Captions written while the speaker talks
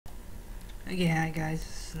Okay, hi guys,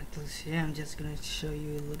 this is Nicholas here. I'm just gonna show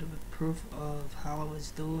you a little bit proof of how I was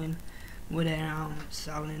doing with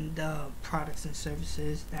selling the products and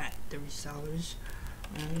services that the resellers.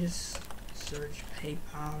 Just search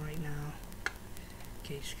PayPal right now.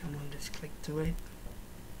 Okay, just come on, just click to it.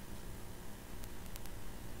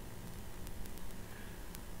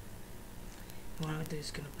 What I'm gonna do is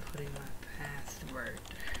gonna put in my password,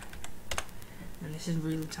 and this is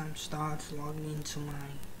real time starts logging into my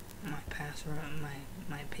password,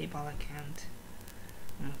 my PayPal account.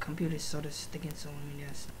 My computer is sort of sticking, so let me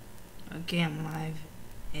just. Okay, I'm live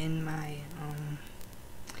in my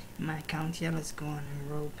account here. Let's go on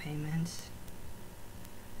enroll payments,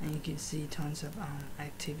 and you can see tons of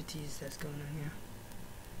activities that's going on here.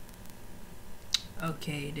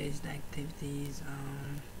 Okay, there's the activities.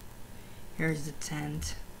 Here's the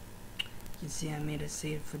tent. You can see I made a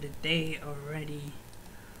save for the day already.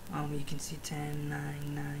 You can see 10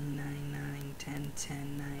 9 9 9 9 10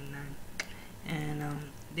 10 9 9,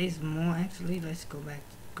 and there's more actually. Let's go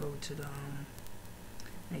to the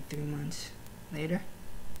like 3 months later,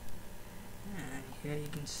 and here you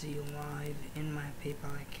can see live in my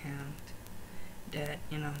PayPal account that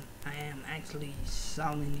I am actually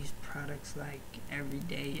selling these products like every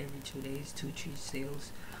day, every 2 days, 2-3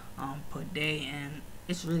 sales per day, and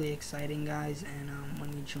it's really exciting, guys. And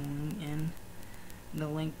when you join in the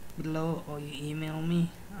link below or you email me,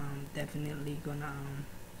 I'm definitely gonna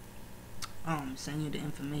send you the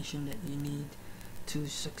information that you need to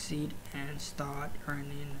succeed and start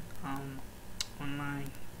earning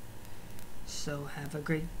online. So have a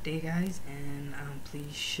great day, guys, and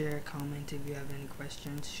please share, comment if you have any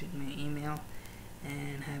questions, shoot me an email,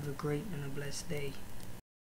 and have a great and a blessed day.